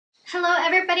Hello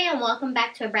everybody and welcome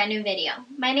back to a brand new video.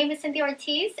 My name is Cynthia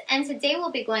Ortiz and today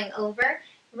we'll be going over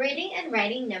reading and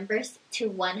writing numbers to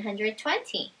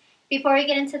 120. Before we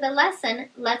get into the lesson,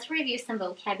 let's review some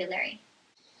vocabulary.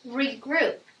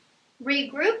 Regroup.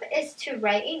 Regroup is to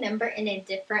write a number in a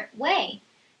different way.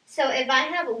 So if I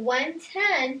have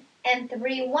 110 and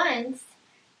 3 ones,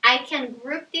 I can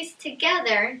group these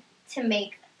together to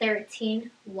make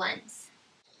 13 ones.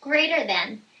 Greater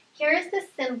than. Here is the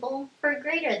symbol for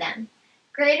greater than.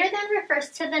 Greater than refers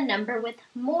to the number with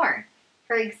more.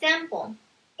 For example,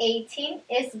 18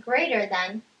 is greater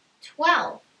than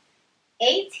 12.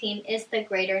 18 is the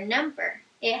greater number.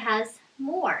 It has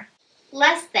more.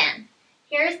 Less than.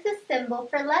 Here is the symbol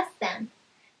for less than.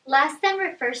 Less than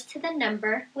refers to the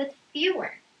number with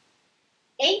fewer.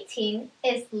 18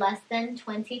 is less than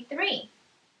 23.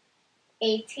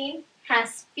 18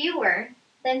 has fewer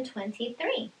than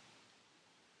 23.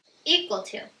 Equal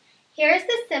to. Here is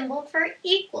the symbol for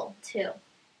equal to.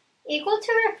 Equal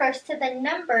to refers to the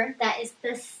number that is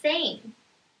the same.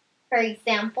 For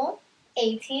example,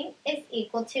 18 is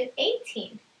equal to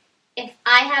 18. If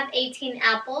I have 18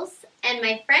 apples and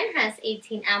my friend has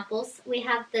 18 apples, we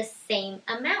have the same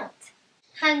amount.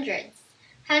 Hundreds.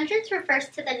 Hundreds refers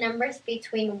to the numbers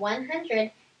between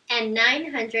 100 and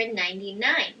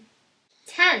 999.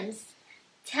 Tens.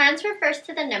 Tens refers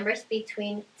to the numbers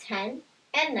between 10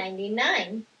 and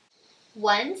 99.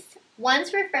 Ones.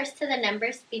 Ones refers to the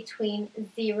numbers between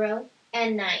 0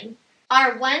 and 9.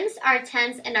 Our ones, our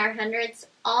tens, and our hundreds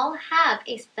all have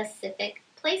a specific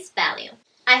place value.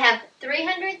 I have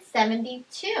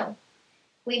 372.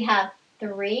 We have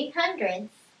 3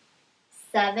 hundreds,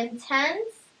 7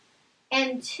 tens,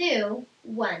 and 2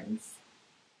 ones.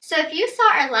 So if you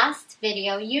saw our last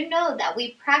video, you know that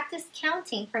we practiced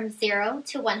counting from 0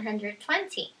 to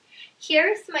 120. Here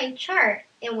is my chart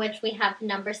in which we have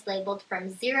numbers labeled from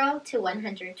 0 to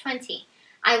 120.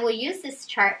 I will use this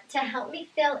chart to help me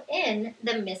fill in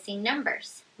the missing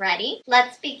numbers. Ready?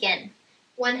 Let's begin.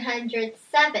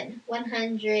 107,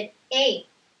 108,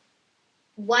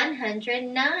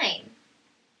 109.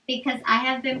 Because I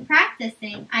have been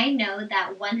practicing, I know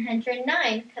that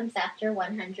 109 comes after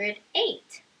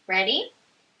 108. Ready?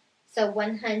 So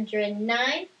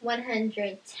 109,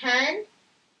 110,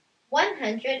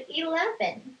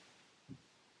 111,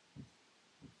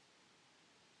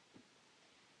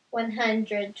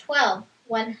 112,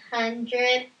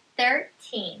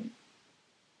 113,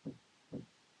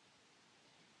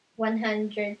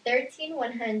 113,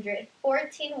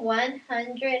 114,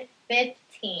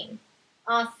 115.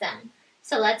 Awesome.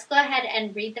 So let's go ahead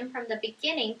and read them from the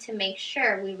beginning to make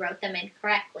sure we wrote them in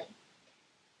correctly.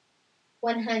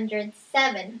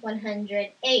 107,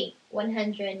 108,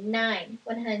 109,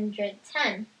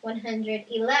 110,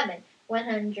 111,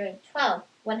 112,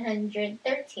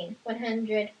 113,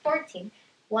 114,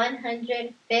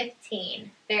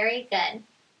 115. Very good.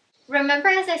 Remember,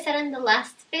 as I said in the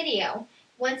last video,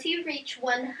 once you reach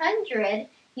 100,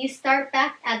 you start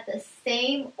back at the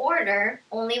same order,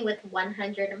 only with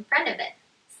 100 in front of it.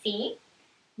 See?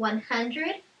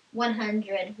 100,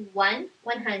 101,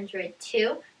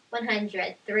 102,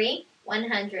 103,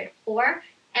 104,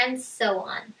 and so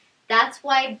on. That's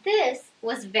why this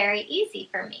was very easy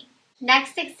for me.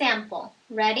 Next example.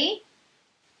 Ready?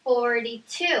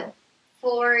 42,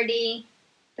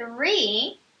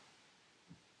 43,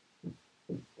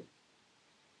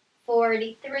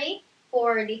 43,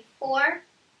 44,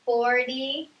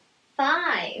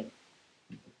 45,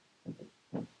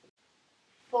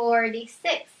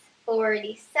 46,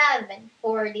 47,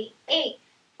 48,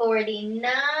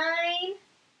 49,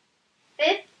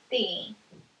 50.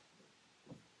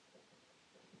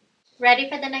 Ready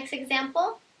for the next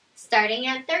example? Starting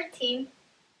at 13,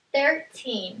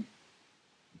 13,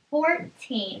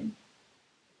 14,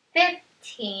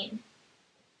 15,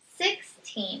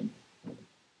 16,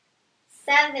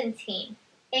 17,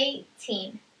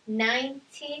 18,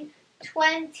 19,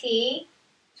 20,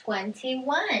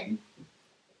 21.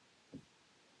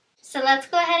 So let's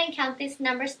go ahead and count these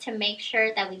numbers to make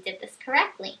sure that we did this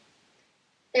correctly.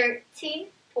 13,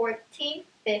 14,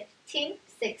 15,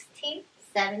 16,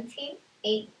 17,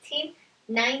 18,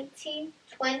 19,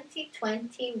 20,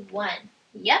 21.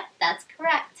 Yep, that's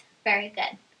correct. Very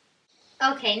good.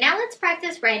 Okay, now let's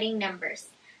practice writing numbers.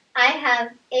 I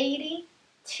have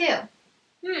 82.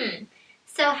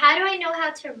 So how do I know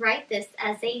how to write this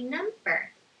as a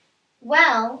number?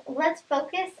 Well, let's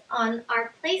focus on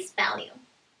our place value.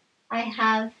 I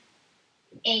have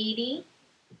 82.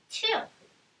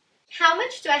 How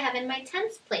much do I have in my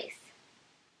tens place?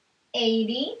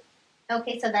 80.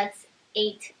 Okay, so that's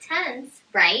 8 tens,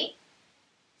 right?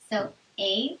 So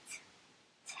 8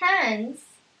 10 tens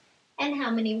and how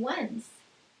many ones?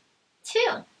 2.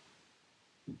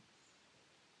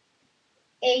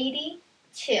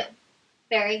 82.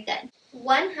 Very good.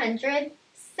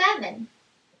 107.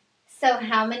 So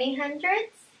how many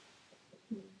hundreds?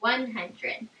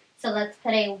 100. So let's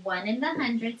put a 1 in the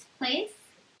hundreds place.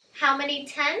 How many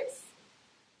tens?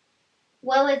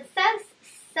 Well, it says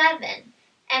 7.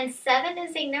 And 7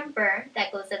 is a number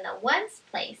that goes in the ones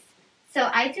place. So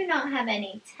I do not have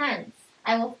any tens.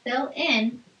 I will fill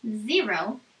in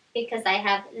 0 because I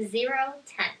have 0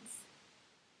 tens.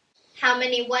 How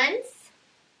many ones?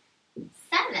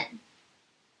 7.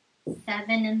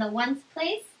 7 in the ones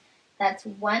place. That's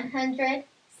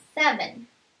 107.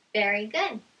 Very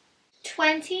good.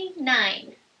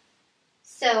 29.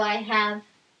 So I have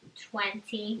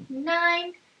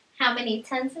 29. How many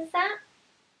tens is that?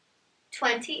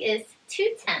 20 is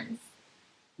 2 tens.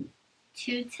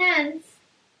 2 tens.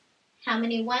 How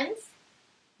many ones?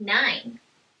 9.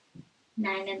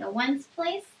 9 in the ones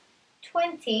place.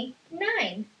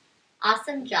 29.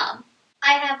 Awesome job.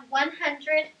 I have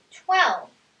 112.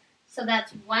 So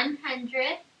that's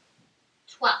 112.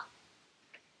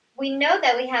 We know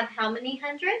that we have how many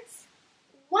hundreds?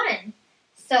 1.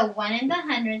 So 1 in the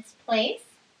hundreds place.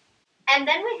 And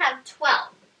then we have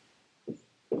 12.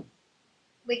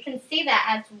 We can see that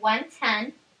as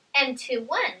 110 and 2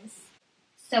 ones.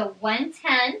 So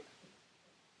 110,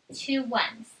 2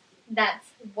 ones.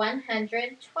 That's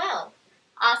 112.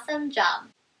 Awesome job.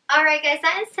 Alright guys,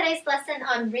 that is today's lesson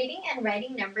on reading and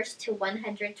writing numbers to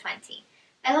 120.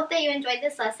 I hope that you enjoyed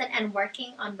this lesson and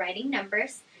working on writing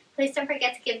numbers. Please don't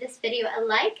forget to give this video a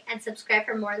like and subscribe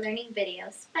for more learning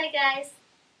videos. Bye guys!